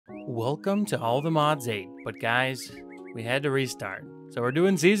Welcome to All the Mods 8, but guys, we had to restart. So we're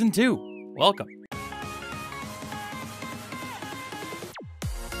doing Season 2. Welcome.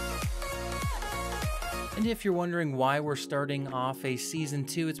 And if you're wondering why we're starting off a Season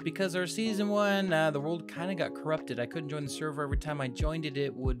 2, it's because our Season 1, the world kind of got corrupted. I couldn't join the server. Every time I joined it,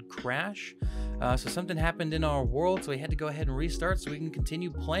 it would crash. So something happened in our world, so we had to go ahead and restart so we can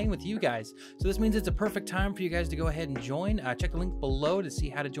continue playing with you guys. So this means it's a perfect time for you guys to go ahead and join. Check the link below to see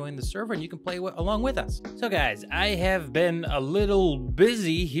how to join the server, and you can play along with us. So guys, I have been a little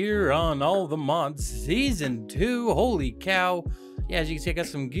busy here on All the Mods Season 2. Holy cow. Yeah, as you can see, I got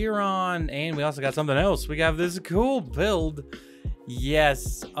some gear on, and we also got something else. We got this cool build.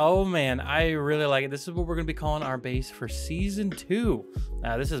 Yes. Oh, man. I really like it. This is what we're going to be calling our base for Season 2.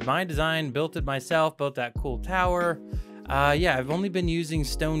 This is my design. Built it myself. Built that cool tower. Yeah, I've only been using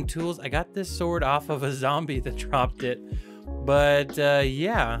stone tools. I got this sword off of a zombie that dropped it. But,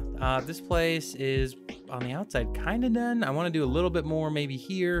 yeah, this place is on the outside kind of done. I want to do a little bit more maybe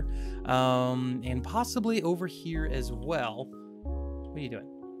here and possibly over here as well. What are you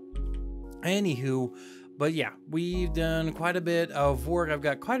doing? Anywho, but yeah, we've done quite a bit of work. I've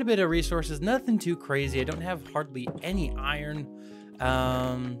got quite a bit of resources, nothing too crazy. I don't have hardly any iron.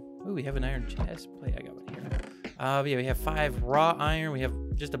 Oh, we have an iron chest plate. I got one here. Yeah, we have 5 raw iron. We have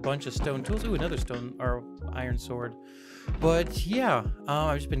just a bunch of stone tools. Ooh, another stone or iron sword. But yeah,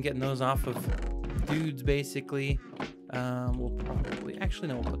 I've just been getting those off of dudes basically. We'll probably, actually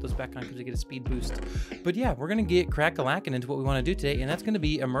no, we'll put those back on because we get a speed boost. But yeah, we're gonna get crack-a-lackin' into what we want to do today, and that's gonna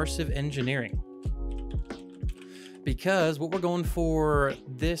be immersive engineering. Because what we're going for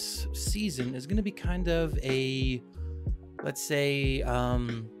this season is gonna be kind of a, let's say,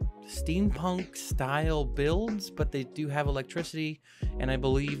 steampunk style builds, but they do have electricity, and I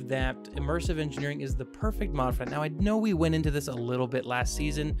believe that immersive engineering is the perfect mod for that. Now, I know we went into this a little bit last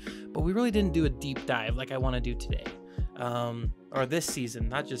season, but we really didn't do a deep dive like I want to do today. Or this season,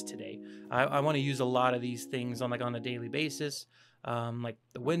 not just today. I want to use a lot of these things on a daily basis, like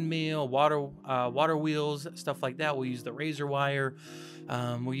the windmill, water wheels, stuff like that. We'll use the razor wire.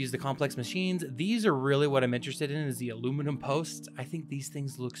 We'll use the complex machines. These are really what I'm interested in, is the aluminum posts. I think these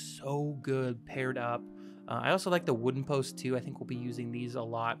things look so good paired up. I also like the wooden posts too. I think we'll be using these a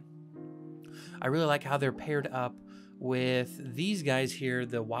lot. I really like how they're paired up with these guys here.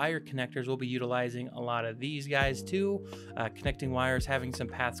 The wire connectors, will be utilizing a lot of these guys too, connecting wires, having some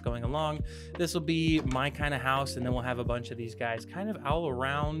paths going along. This will be my kind of house, and then we'll have a bunch of these guys kind of all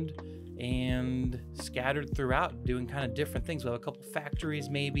around and scattered throughout, doing kind of different things. We'll have a couple factories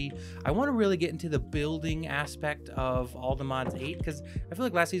maybe. I want to really get into the building aspect of All the Mods 8, because I feel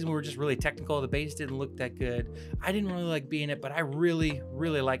like last season we were just really technical. The base didn't look that good. I didn't really like being it, but I really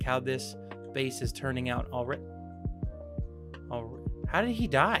like how this base is turning out already. How did he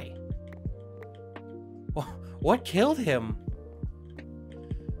die? What killed him?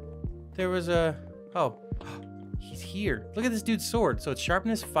 There was a... Oh, he's here. Look at this dude's sword. So it's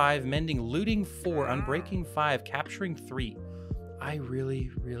sharpness 5, mending, looting 4, unbreaking 5, capturing 3. I really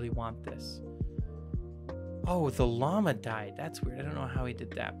want this. Oh, the llama died. That's weird. I don't know how he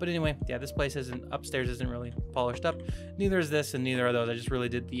did that. But anyway, yeah, this place upstairs isn't really polished up. Neither is this, and neither are those. I just really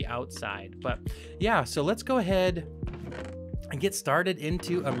did the outside. But yeah, so let's go ahead and get started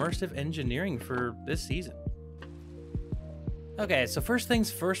into immersive engineering for this season. Okay, so first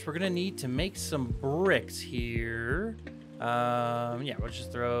things first, we're gonna need to make some bricks here. Yeah, we'll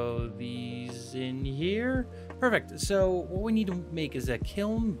just throw these in here. Perfect. So what we need to make is a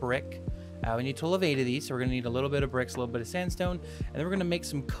kiln brick. We need a total of 8 of these, so we're gonna need a little bit of bricks, a little bit of sandstone, and then we're gonna make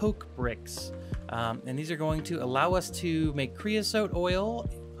some coke bricks. And these are going to allow us to make creosote oil,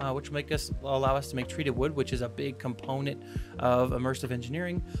 which will allow us to make treated wood, which is a big component of immersive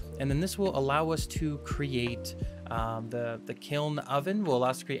engineering. And then this will allow us to create the kiln oven, will allow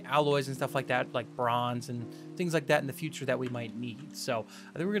us to create alloys and stuff like that, like bronze and things like that in the future that we might need. So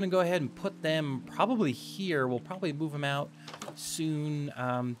I think we're gonna go ahead and put them probably here. We'll probably move them out soon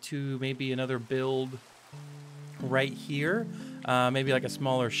to maybe another build right here. Maybe like a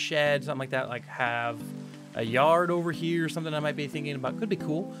smaller shed, something like that, like have a yard over here, something I might be thinking about. Could be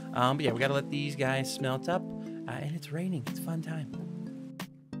cool. But yeah, we gotta let these guys smelt up, and it's raining. It's a fun time.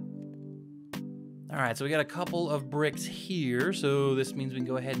 All right, so we got a couple of bricks here, so this means we can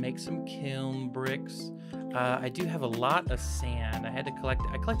go ahead and make some kiln bricks. I do have a lot of sand. I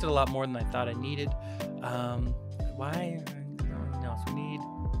collected a lot more than I thought I needed. Why? No, so we need...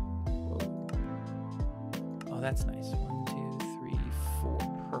 Whoa. Oh, that's nice. 1, 2, 3, 4.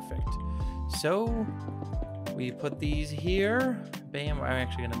 Perfect. So we put these here. Bam. I'm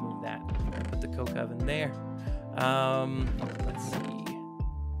actually gonna move that. Put the coke oven there. Let's see.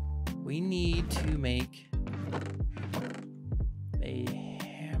 we need to make a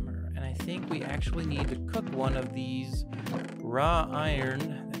hammer. And I think we actually need to cook one of these raw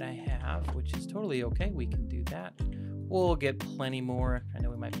iron that I have, which is totally okay. We can do that. We'll get plenty more. I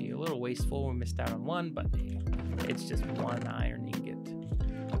know we might be a little wasteful. We missed out on one, but it's just one iron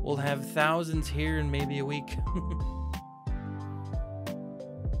ingot. We'll have thousands here in maybe a week.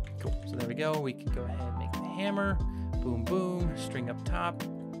 Cool. So there we go. We can go ahead and make the hammer. Boom, boom. String up top.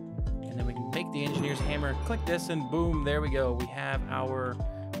 And then we can make the engineer's hammer. Click this and boom, there we go. We have our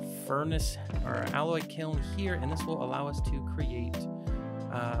furnace or alloy kiln here, and this will allow us to create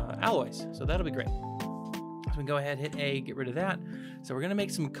alloys. So that'll be great. So we can go ahead, hit A, get rid of that. So we're gonna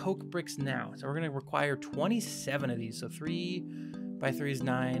make some coke bricks now. So we're gonna require 27 of these. So 3 by 3 is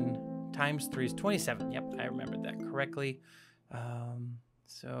 9, times 3 is 27. Yep, I remembered that correctly.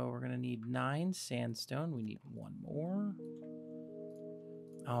 So we're gonna need 9 sandstone. We need 1 more.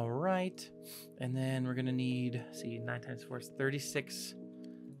 All right, and then we're gonna need, see, 9 times 4 is 36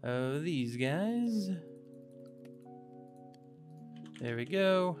 of these guys. There we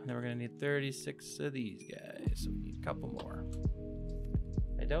go. And then we're gonna need 36 of these guys. So we need a couple more.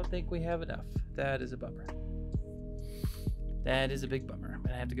 I don't think we have enough. That is a bummer. That is a big bummer. I'm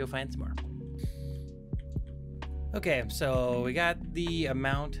gonna have to go find some more. Okay, so we got the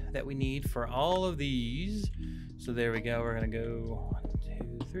amount that we need for all of these. So there we go. We're gonna go 1,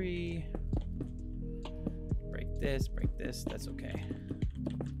 2, 3. Break this, that's okay.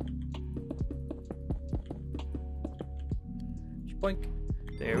 Boink.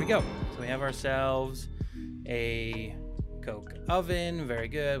 There we go. So we have ourselves a coke oven. Very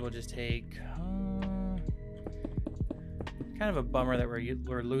good. We'll just take kind of a bummer that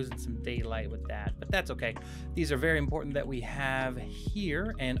we're losing some daylight with that, but that's okay. These are very important that we have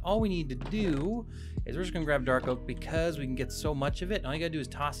here, and all we need to do is we're just gonna grab dark oak because we can get so much of it. All you gotta do is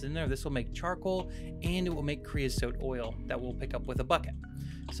toss it in there. This will make charcoal, and it will make creosote oil that we'll pick up with a bucket.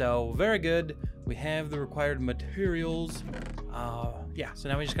 So very good. We have the required materials. Yeah, so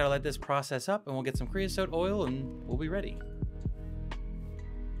now we just gotta let this process up, and we'll get some creosote oil, and we'll be ready.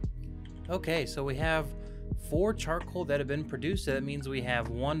 Okay, so we have 4 charcoal that have been produced. So that means we have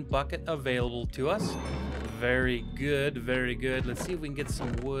 1 bucket available to us. Very good, very good. Let's see if we can get some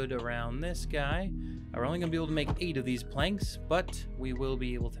wood around this guy. We're only gonna be able to make 8 of these planks, but we will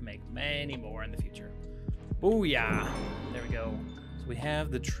be able to make many more in the future. Booyah! There we go. So we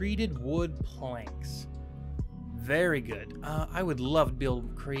have the treated wood planks. Very good. I would love to be able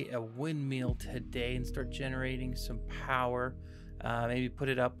to create a windmill today and start generating some power. Maybe put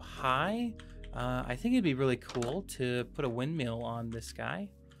it up high. I think it'd be really cool to put a windmill on this guy.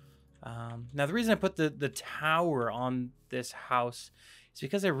 Now, the reason I put the tower on this house is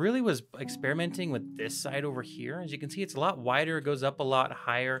because I really was experimenting with this side over here. As you can see, it's a lot wider, it goes up a lot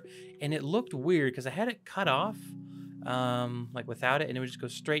higher, and it looked weird because I had it cut off, like without it, and it would just go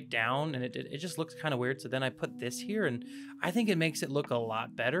straight down, and it just looks kind of weird. So then I put this here, and I think it makes it look a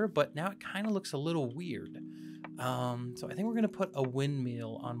lot better, but now it kind of looks a little weird. So I think we're gonna put a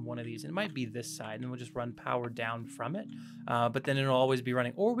windmill on one of these. It might be this side, and we'll just run power down from it. But then it'll always be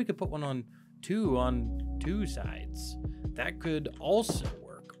running. Or we could put one on two sides. That could also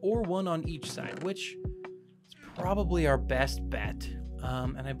work. Or one on each side, which is probably our best bet.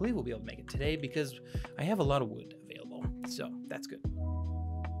 And I believe we'll be able to make it today because I have a lot of wood available. So that's good.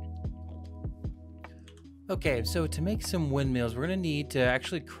 Okay, so to make some windmills, we're gonna need to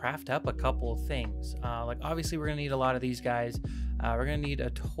actually craft up a couple of things. Like obviously we're gonna need a lot of these guys. We're gonna need a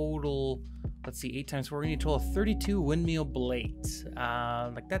total, let's see, 8 times 4, we're gonna need a total of 32 windmill blades.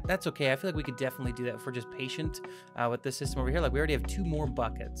 Like that's okay. I feel like we could definitely do that if we're just patient with this system over here. Like we already have 2 more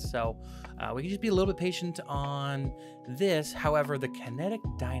buckets. So we can just be a little bit patient on this. However, the kinetic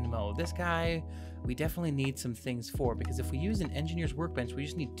dynamo, this guy, we definitely need some things for, because if we use an engineer's workbench, we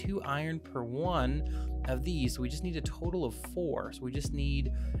just need 2 iron per 1 of these. So we just need a total of 4. So we just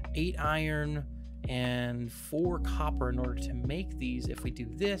need 8 iron and 4 copper in order to make these. If we do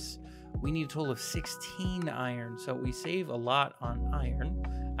this, we need a total of 16 iron. So we save a lot on iron.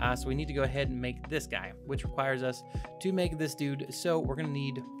 So we need to go ahead and make this guy, which requires us to make this dude. So we're gonna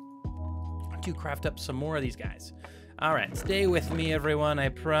need to craft up some more of these guys. All right, stay with me, everyone. I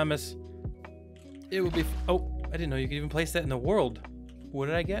promise it will be, oh, I didn't know you could even place that in the world. What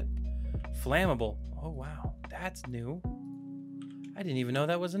did I get? Flammable. Oh, wow, that's new. I didn't even know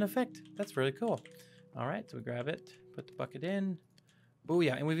that was an effect. That's really cool. All right, so we grab it, put the bucket in.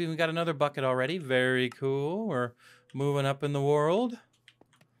 Booyah, and we've even got another bucket already. Very cool. We're moving up in the world.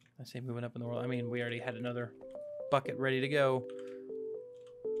 I say moving up in the world. I mean, we already had another bucket ready to go.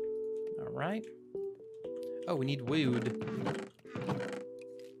 All right. Oh, we need wood.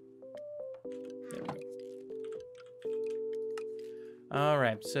 All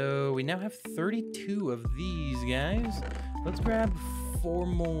right, so we now have 32 of these guys. Let's grab 4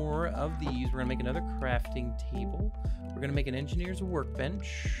 more of these. We're gonna make another crafting table. We're gonna make an engineer's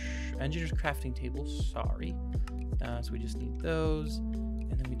workbench. Engineer's crafting table, sorry. So we just need those.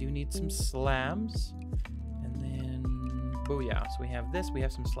 And then we do need some slabs. And then, booyah. So we have this, we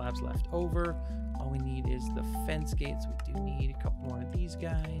have some slabs left over. All we need is the fence gates. We do need a couple more of these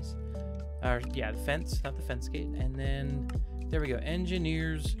guys. Yeah, the fence, not the fence gate. And then, there we go,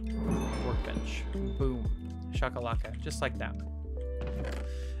 engineer's workbench. Boom, shakalaka, just like that.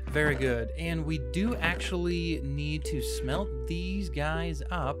 Very good. And we do actually need to smelt these guys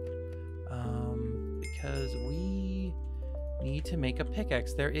up because we need to make a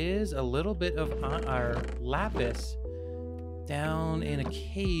pickaxe. There is a little bit of our lapis down in a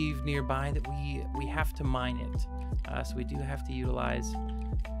cave nearby that we have to mine it. So we do have to utilize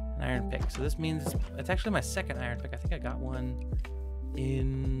an iron pick. So this means it's actually my second iron pick. I think I got one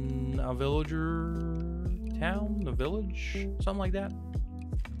in a villager town, a village, something like that.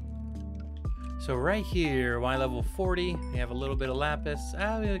 So right here, Y level 40, we have a little bit of lapis. We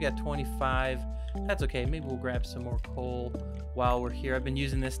only got 25. That's okay, maybe we'll grab some more coal while we're here. I've been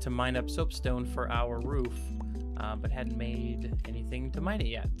using this to mine up soapstone for our roof, but hadn't made anything to mine it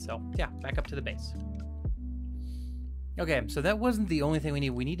yet. So yeah, back up to the base. Okay, so that wasn't the only thing we need.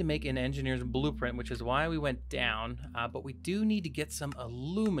 We need to make an engineer's blueprint, which is why we went down, but we do need to get some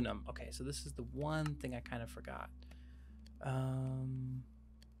aluminum. Okay, so this is the one thing I kind of forgot.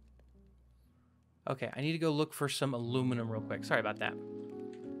 Okay, I need to go look for some aluminum real quick. Sorry about that.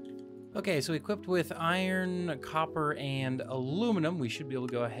 Okay, so equipped with iron, copper, and aluminum, we should be able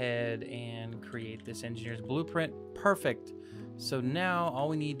to go ahead and create this engineer's blueprint. Perfect. So now all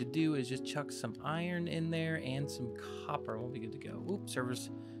we need to do is just chuck some iron in there and some copper. We'll be good to go. Oops,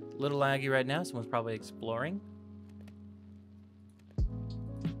 server's a little laggy right now. Someone's probably exploring.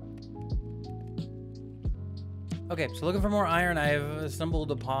 Okay, so looking for more iron, I've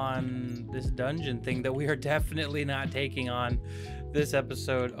stumbled upon this dungeon thing that we are definitely not taking on this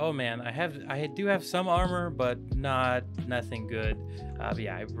episode. Oh man, I do have some armor, but nothing good. But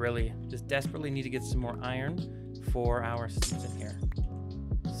yeah, I really just desperately need to get some more iron for our season here.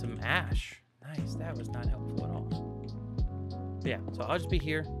 Some ash. Nice, that was not helpful at all. But yeah, so I'll just be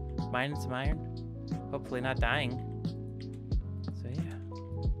here, mining some iron. Hopefully not dying. So yeah,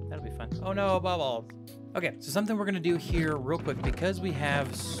 that'll be fun. Oh no, bubbles. Okay, so something we're gonna do here real quick, because we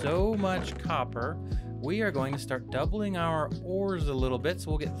have so much copper, we are going to start doubling our ores a little bit. So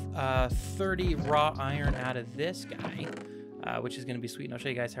we'll get 30 raw iron out of this guy, which is gonna be sweet, and I'll show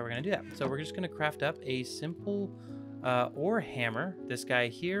you guys how we're gonna do that. So we're just gonna craft up a simple ore hammer, this guy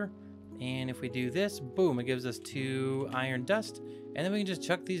here, and if we do this, boom, it gives us 2 iron dust, and then we can just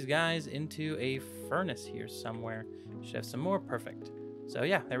chuck these guys into a furnace here somewhere. Should have some more, perfect. So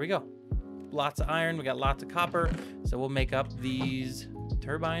yeah, there we go. Lots of iron, we got lots of copper, so we'll make up these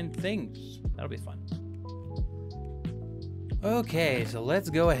turbine things. That'll be fun. Okay, so let's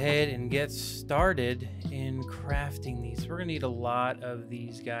go ahead and get started in crafting these. We're gonna need a lot of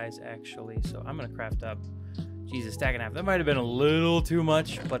these guys actually, so I'm gonna craft up, Jesus, stack and a half. That might have been a little too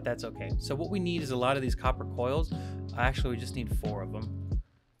much, but that's okay. So what we need is a lot of these copper coils. Actually, we just need 4 of them.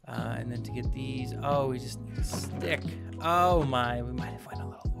 And then to get these, oh, we just need a stick. Oh my, we might have went a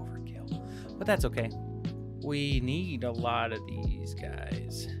little overkill, but that's okay. We need a lot of these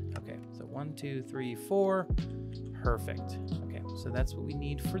guys. Okay, so 1, 2, 3, 4. Perfect. Okay, so that's what we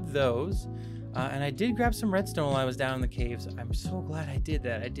need for those. And I did grab some redstone while I was down in the caves. I'm so glad I did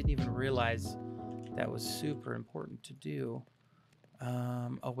that. I didn't even realize that was super important to do.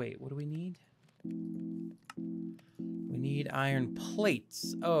 Oh wait, what do we need? We need iron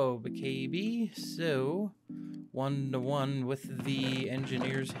plates. Oh, BKB. So 1-to-1 with the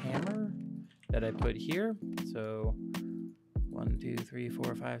engineer's hammer that I put here. So 1, 2, 3,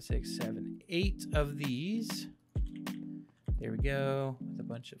 4, 5, 6, 7, 8 of these. There we go, with a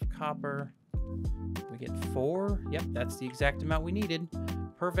bunch of copper. We get 4. Yep, that's the exact amount we needed.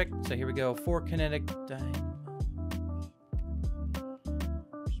 Perfect. So here we go, 4 kinetic dynamos.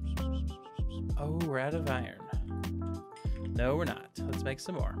 Oh, we're out of iron. No, we're not. Let's make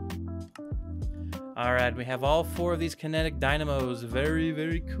some more. All right, we have all 4 of these kinetic dynamos. Very,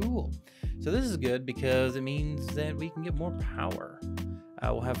 very cool. So this is good because it means that we can get more power.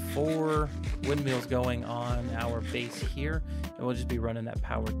 We'll have 4 windmills going on our base here, and we'll just be running that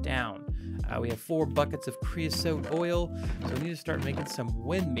power down. We have 4 buckets of creosote oil, so we need to start making some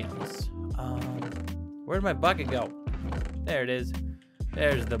windmills. Where did my bucket go? There it is.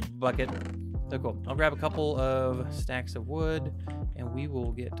 There's the bucket. So cool. I'll grab a couple of stacks of wood, and we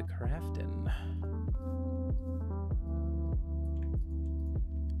will get to crafting.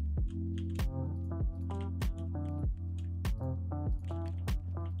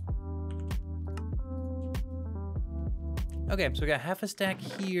 Okay, so we got half a stack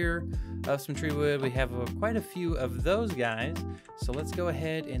here of some tree wood. We have quite a few of those guys. So let's go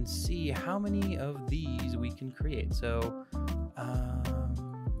ahead and see how many of these we can create. So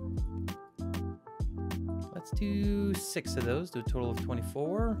let's do 6 of those, do a total of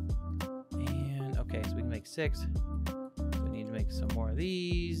 24. And okay, so we can make 6. So we need to make some more of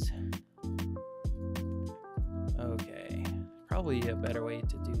these. Okay, probably a better way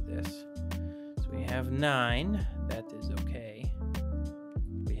to do this. So we have 9, that is okay.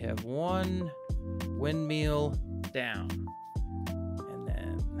 We have 1 windmill down. And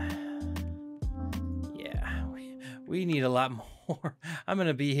then, yeah, we need a lot more. I'm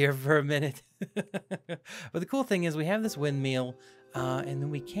gonna be here for a minute. But the cool thing is we have this windmill, and then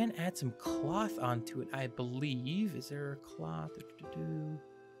we can add some cloth onto it, I believe. Is there a cloth?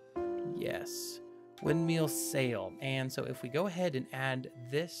 Yes. Windmill sail. And so if we go ahead and add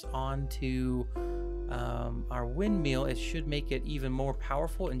this onto our windmill, it should make it even more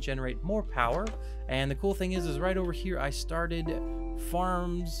powerful and generate more power. And the cool thing is right over here I started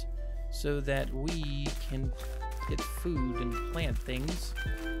farms so that we can get food and plant things.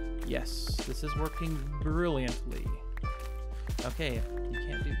 Yes, this is working brilliantly. Okay, you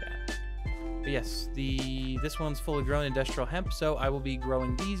can't do that. But yes, this one's fully grown industrial hemp, so I will be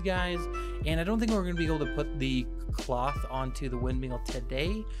growing these guys. And I don't think we're going to be able to put the cloth onto the windmill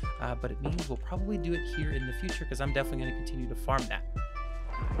today, but it means we'll probably do it here in the future because I'm definitely going to continue to farm that.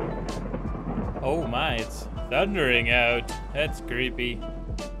 Oh my, it's thundering out. That's creepy.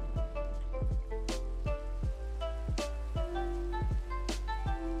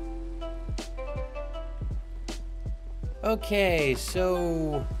 Okay,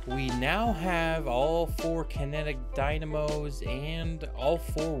 so we now have all 4 kinetic dynamos and all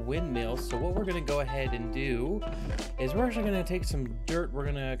 4 windmills. So what we're going to go ahead and do is we're actually going to take some dirt. We're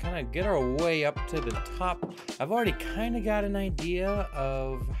going to kind of get our way up to the top. I've already kind of got an idea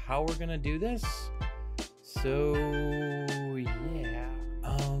of how we're going to do this. So, yeah.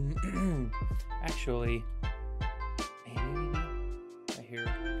 Actually, maybe I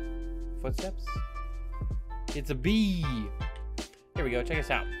hear footsteps. It's a bee. Here we go. Check us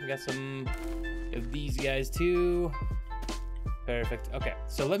out. We got some of these guys too. Perfect. Okay,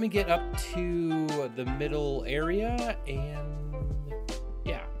 so let me get up to the middle area and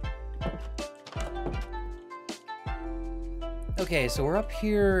yeah. Okay, so we're up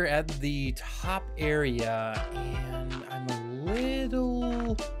here at the top area and I'm a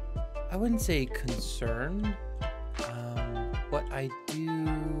little, I wouldn't say concerned, but I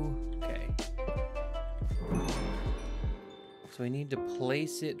do. So we need to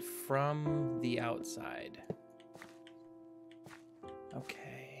place it from the outside.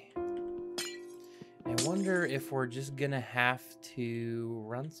 Okay. I wonder if we're just gonna have to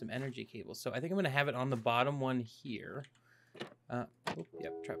run some energy cables. So I think I'm gonna have it on the bottom one here.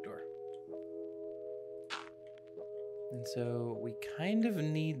 Yep, trapdoor. And so we kind of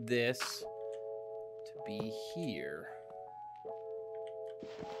need this to be here.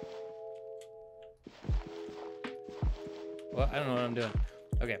 Well, I don't know what I'm doing.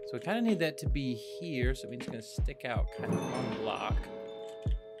 Okay, so we kind of need that to be here, so it means it's going to stick out kind of on the block.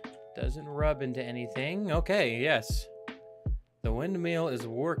 Doesn't rub into anything. Okay, yes. The windmill is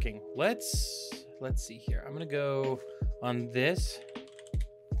working. Let's see here. I'm going to go on this,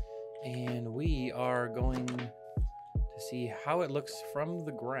 and we are going to see how it looks from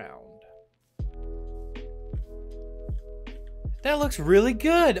the ground. That looks really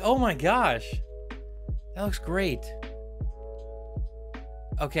good. Oh my gosh. That looks great.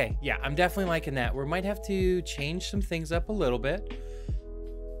 Okay, yeah, I'm definitely liking that. We might have to change some things up a little bit.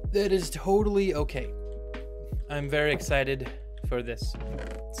 That is totally okay. I'm very excited for this.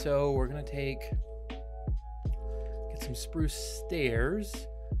 So we're gonna get some spruce stairs.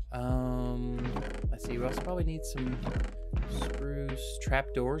 Let's see, we also probably need some spruce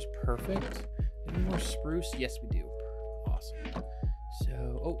trapdoors. Perfect. Any more spruce? Yes, we do. Awesome. So,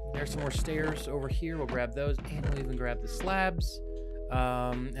 oh, there's some more stairs over here. We'll grab those, and we'll even grab the slabs.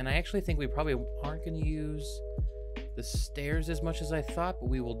 And I actually think we probably aren't going to use the stairs as much as I thought, but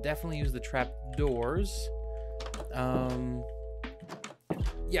we will definitely use the trap doors.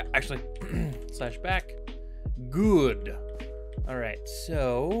 Yeah, actually, slash back. Good. All right,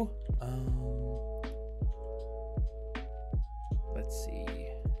 so, let's see.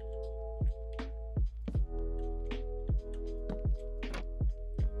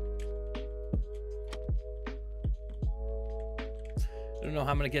 I don't know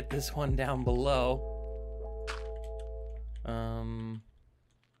how I'm gonna get this one down below.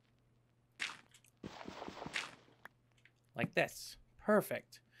 Like this.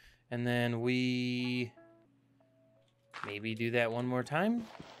 Perfect. And then we maybe do that one more time.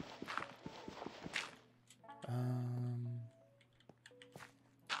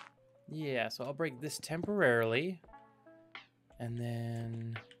 Yeah, so I'll break this temporarily. And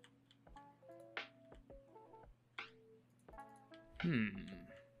then...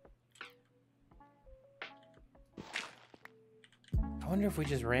 I wonder if we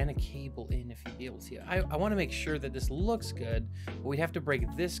just ran a cable in, if you'd be able to see it. I want to make sure that this looks good, but we'd have to break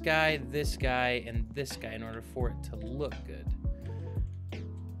this guy, and this guy in order for it to look good.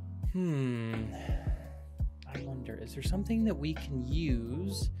 I wonder, is there something that we can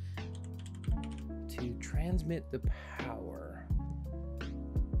use to transmit the power?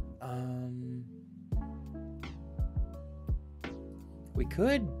 We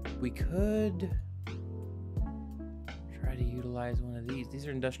could try to utilize one of these. These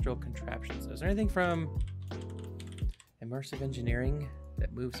are industrial contraptions. So is there anything from Immersive Engineering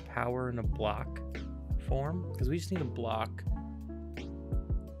that moves power in a block form? Because we just need a block.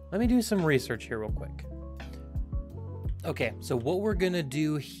 Let me do some research here real quick. Okay, so what we're gonna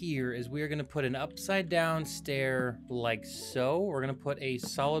do here is we are gonna put an upside down stair like so. We're gonna put a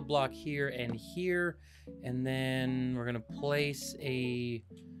solid block here, and then we're gonna place a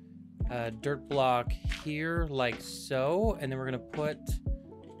dirt block here like so, and then we're gonna put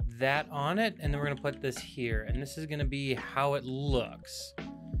that on it, and then we're gonna put this here, and this is gonna be how it looks.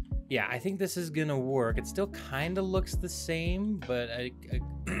 Yeah, I think this is gonna work. It still kind of looks the same, but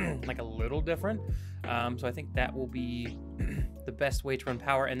like a little different. So I think that will be the best way to run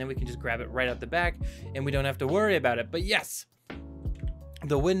power, and then we can just grab it right out the back, and we don't have to worry about it. But yes,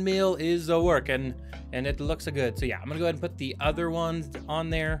 the windmill is working, and it looks good. So yeah, I'm gonna go ahead and put the other ones on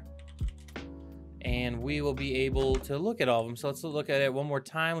there, and we will be able to look at all of them. So let's look at it one more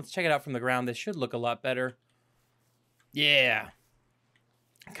time. Let's check it out from the ground. This should look a lot better. Yeah.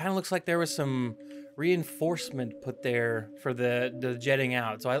 It kind of looks like there was some reinforcement put there for the jetting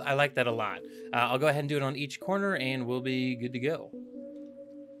out. So I like that a lot. I'll go ahead and do it on each corner, and we'll be good to go.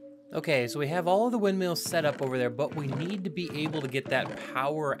 Okay, so we have all of the windmills set up over there, but we need to be able to get that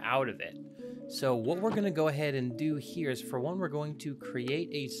power out of it. So what we're going to go ahead and do here is, for one, we're going to create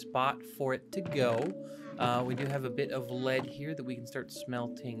a spot for it to go. We do have a bit of lead here that we can start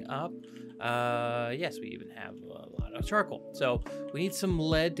smelting up. Yes, we even have a lot of charcoal. So we need some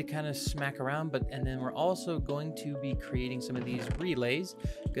lead to kind of smack around, and then we're also going to be creating some of these relays.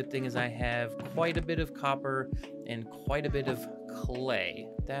 Good thing is I have quite a bit of copper and quite a bit of clay.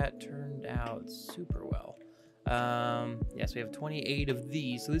 That turned out super well. Yes, we have 28 of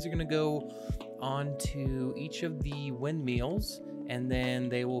these. So these are going to go onto each of the windmills, and then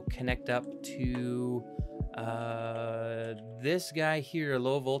they will connect up to this guy here, a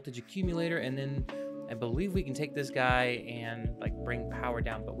low voltage accumulator, and then I believe we can take this guy and like bring power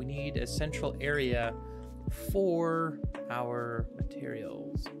down, but we need a central area for our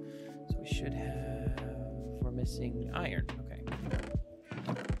materials. So we should have, we're missing iron. Okay.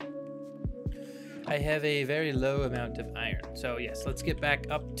 I have a very low amount of iron. So yes, let's get back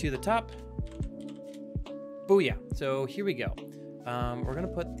up to the top. Booyah. So here we go. We're gonna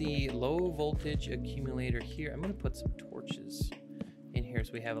put the low voltage accumulator here. I'm gonna put some torches in here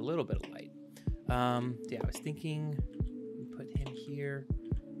so we have a little bit of light. Yeah, I was thinking put him here.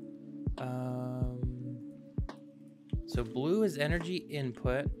 So blue is energy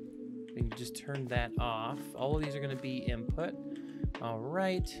input. We can just turn that off. All of these are gonna be input. All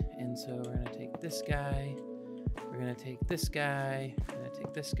right, and so we're gonna take this guy. We're gonna take this guy. We're gonna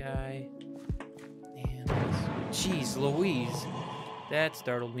take this guy. And jeez Louise. That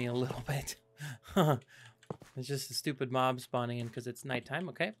startled me a little bit. It's just a stupid mob spawning in because it's nighttime.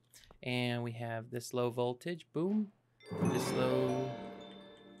 Okay. And we have this low voltage. Boom. This low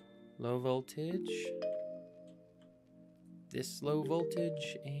voltage. This low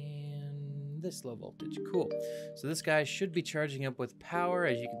voltage. And this low voltage. Cool. So this guy should be charging up with power.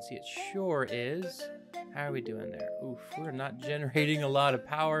 As you can see, it sure is. How are we doing there? Oof, we're not generating a lot of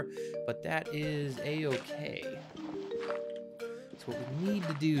power, but that is a-okay. So what we need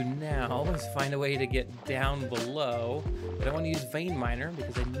to do now is find a way to get down below. But I want to use vein miner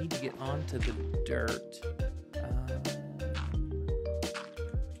because I need to get onto the dirt.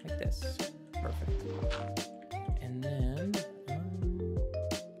 Like this. Perfect. And then...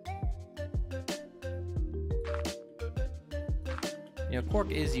 you know,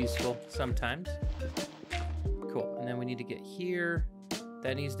 cork is useful sometimes. Cool. And then we need to get here.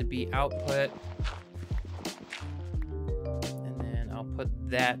 That needs to be output. Put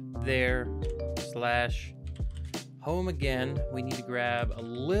that there, slash home again. We need to grab a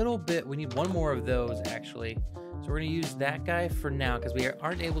little bit. We need one more of those actually. So we're gonna use that guy for now because we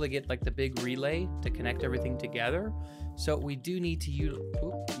aren't able to get like the big relay to connect everything together. So we do need to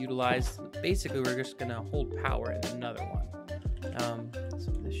utilize, basically we're just gonna hold power in another one.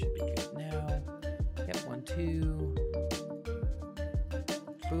 So this should be good now. Yep, 1, 2.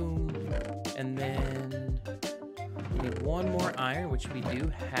 Boom. And then we need one more iron, which we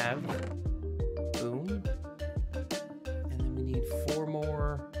do have. Boom. And then we need 4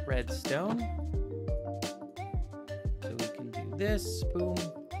 more redstone. So we can do this. Boom.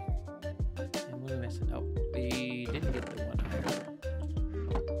 And what are we missing? Oh, we didn't get the 1 iron.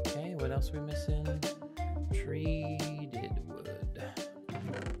 Okay, what else are we missing? Treated wood.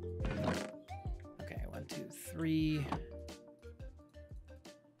 Okay, 1, 2, 3.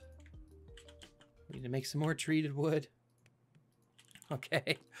 We need to make some more treated wood.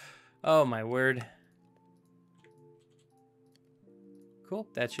 Okay. Oh my word. Cool,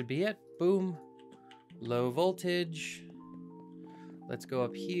 that should be it. Boom. Low voltage. Let's go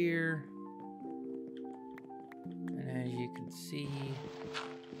up here. And as you can see,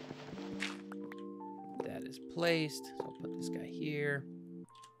 that is placed. So I'll put this guy here.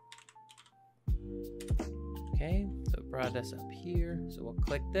 Okay, so it brought us up here. So we'll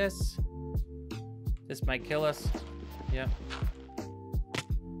click this. This might kill us. Yep.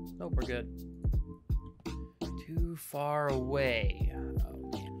 Nope, we're good. Too far away.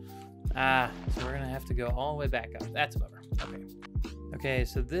 Oh, man. So we're gonna have to go all the way back up. That's a bummer. Okay. Okay,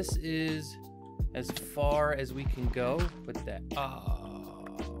 so this is as far as we can go with that. Oh,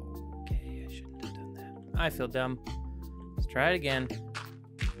 okay, I shouldn't have done that. I feel dumb. Let's try it again.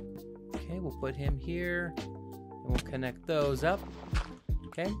 Okay, we'll put him here, and we'll connect those up.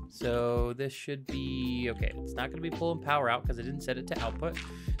 Okay, so this should be, okay, it's not gonna be pulling power out because I didn't set it to output.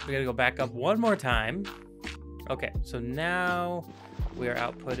 We gotta go back up one more time. Okay, so now we are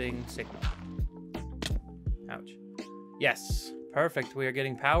outputting signal. Ouch. Yes, perfect, we are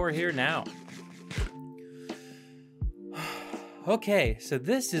getting power here now. Okay, so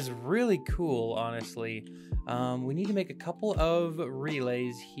this is really cool, honestly. We need to make a couple of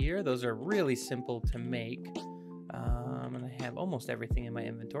relays here. Those are really simple to make. And I have almost everything in my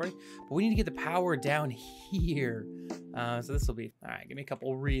inventory, but we need to get the power down here. So this will be, all right, give me a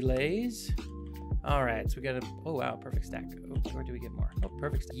couple relays. All right, so we got a, oh wow, perfect stack. Oh, where do we get more? Oh,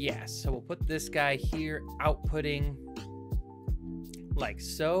 perfect stack. Yes, so we'll put this guy here, outputting like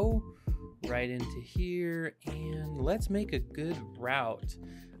so, right into here, and let's make a good route.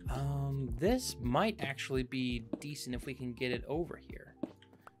 This might actually be decent if we can get it over here,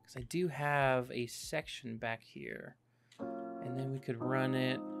 because I do have a section back here. And then we could run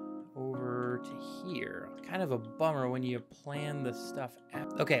it over to here. Kind of a bummer when you plan the stuff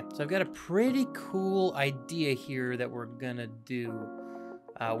out. Okay, so I've got a pretty cool idea here that we're gonna do.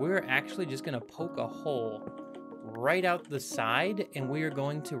 We're actually just gonna poke a hole right out the side, and we are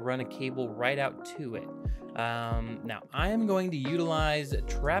going to run a cable right out to it. Now, I am going to utilize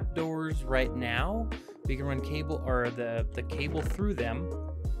trapdoors right now. We can run cable, or the cable through them.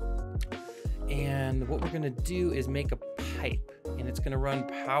 And what we're gonna do is make a pipe, and it's gonna run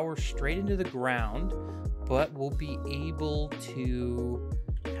power straight into the ground, but we'll be able to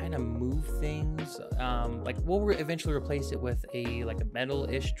kind of move things. Like we'll eventually replace it with a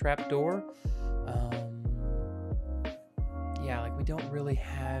metal-ish trapdoor. Yeah, like we don't really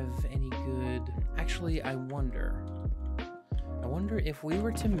have any good. Actually, I wonder if we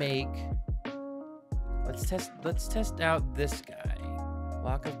were to make. Let's test out this guy.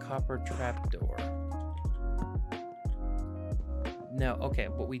 Block of copper trapdoor. No, okay,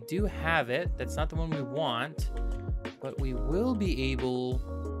 but we do have it. That's not the one we want, but we will be able.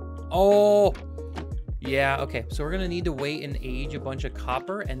 Oh, yeah, okay. So we're gonna need to wait and age a bunch of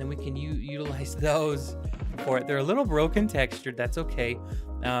copper, and then we can utilize those for it. They're a little broken textured. That's okay.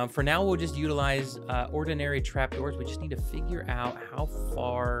 For now, we'll just utilize ordinary trapdoors. We just need to figure out how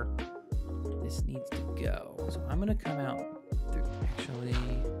far this needs to go. So I'm gonna come out. Actually,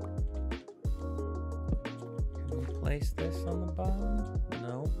 can we place this on the bottom?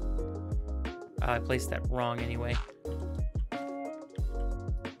 No. I placed that wrong anyway.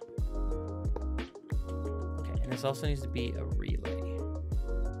 Okay, and this also needs to be a relay.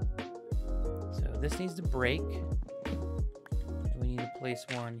 So this needs to break. And we need to place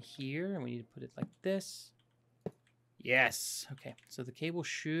one here, and we need to put it like this. Yes. Okay, so the cable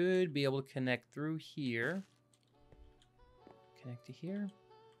should be able to connect through here. Connect to here.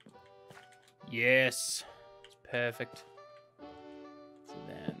 Yes, it's perfect. So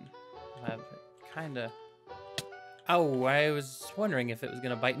then I'll have it kind of. Oh, I was wondering if it was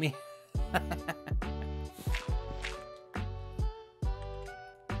gonna bite me.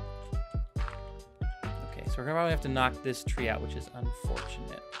 Okay, So we're gonna probably have to knock this tree out, which is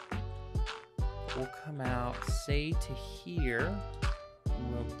unfortunate. We'll come out, say to here,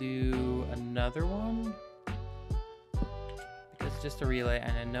 and we'll do another one. Because it's just a relay,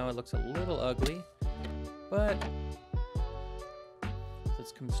 and I know it looks a little ugly, but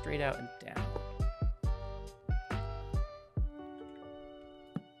let's come straight out and down.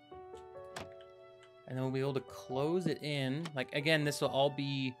 And then we'll be able to close it in. Like, again, this will all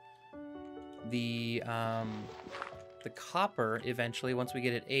be the copper eventually once we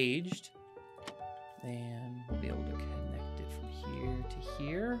get it aged. And we'll be able to connect it from here to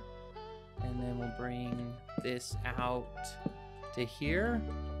here. And then we'll bring this out to here.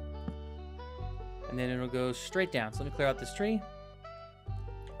 And then it'll go straight down. So let me clear out this tree.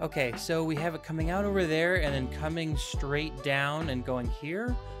 Okay, so we have it coming out over there and then coming straight down and going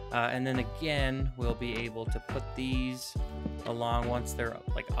here. And then again, we'll be able to put these along once they're,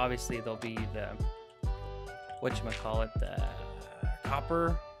 like, obviously there'll be the, whatchamacallit, the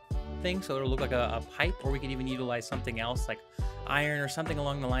copper thing, so it'll look like a pipe, or we could even utilize something else like iron or something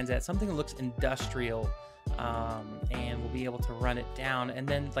along the lines of that, something that looks industrial, and we'll be able to run it down, and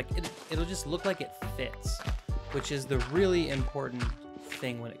then like it'll just look like it fits, which is the really important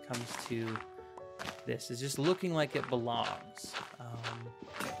thing when it comes to this, is just looking like it belongs.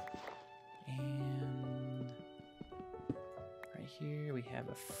 And right here we have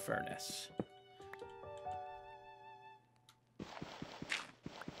a furnace. We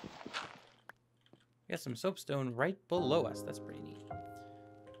got some soapstone right below us. That's pretty neat.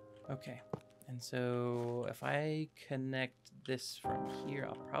 Okay, and so if I connect this from here,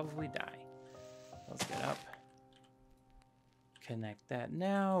 I'll probably die. Let's get up. Connect that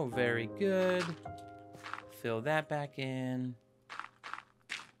now. Very good. Fill that back in.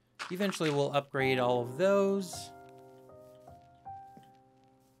 Eventually we'll upgrade all of those.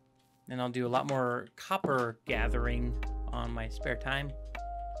 And I'll do a lot more copper gathering on my spare time.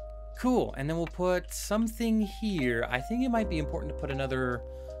 Cool, and then we'll put something here. I think it might be important to put another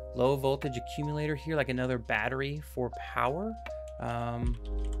low voltage accumulator here, like another battery for power.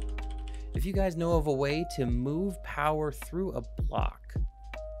 If you guys know of a way to move power through a block,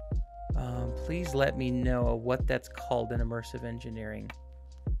 please let me know what that's called in immersive engineering.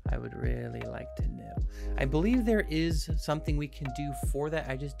 I would really like to know. I believe there is something we can do for that.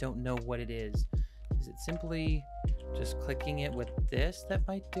 I just don't know what it is. Is it simply just clicking it with this that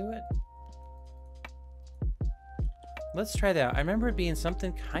might do it? Let's try that out. I remember it being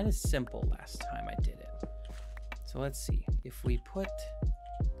something kind of simple last time I did it. So let's see. If we put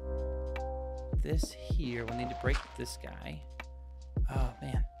this here, we'll need to break this guy. Oh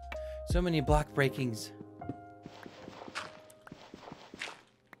man, so many block breakings.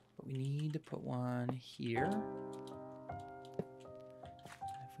 But we need to put one here.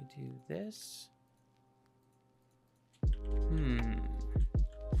 If we do this.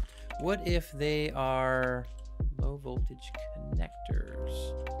 What if they are low voltage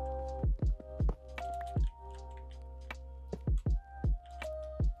connectors?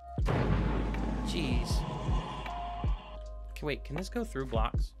 Jeez. Okay, wait, can this go through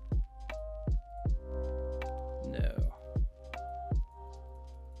blocks? No.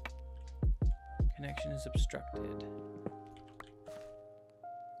 Connection is obstructed.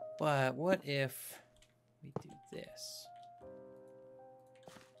 But what if we do this?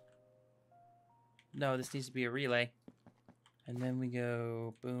 No, this needs to be a relay. And then we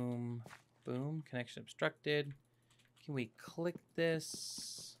go boom, boom, connection obstructed. Can we click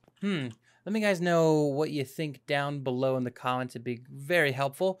this? Let me guys know what you think down below in the comments. It'd be very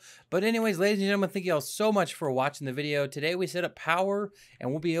helpful. But anyways, ladies and gentlemen, thank you all so much for watching the video. Today we set up power,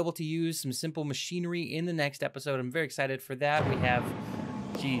 and we'll be able to use some simple machinery in the next episode. I'm very excited for that. We have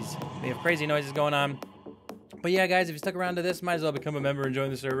crazy noises going on. But yeah, guys, if you stuck around to this, might as well become a member and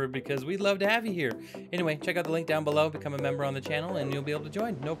join the server, because we'd love to have you here. Anyway, check out the link down below, become a member on the channel, and you'll be able to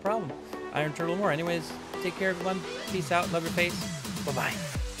join. No problem. Iron Turtle more. Anyways, take care, everyone. Peace out. Love your face.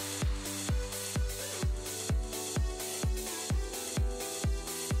 Bye-bye.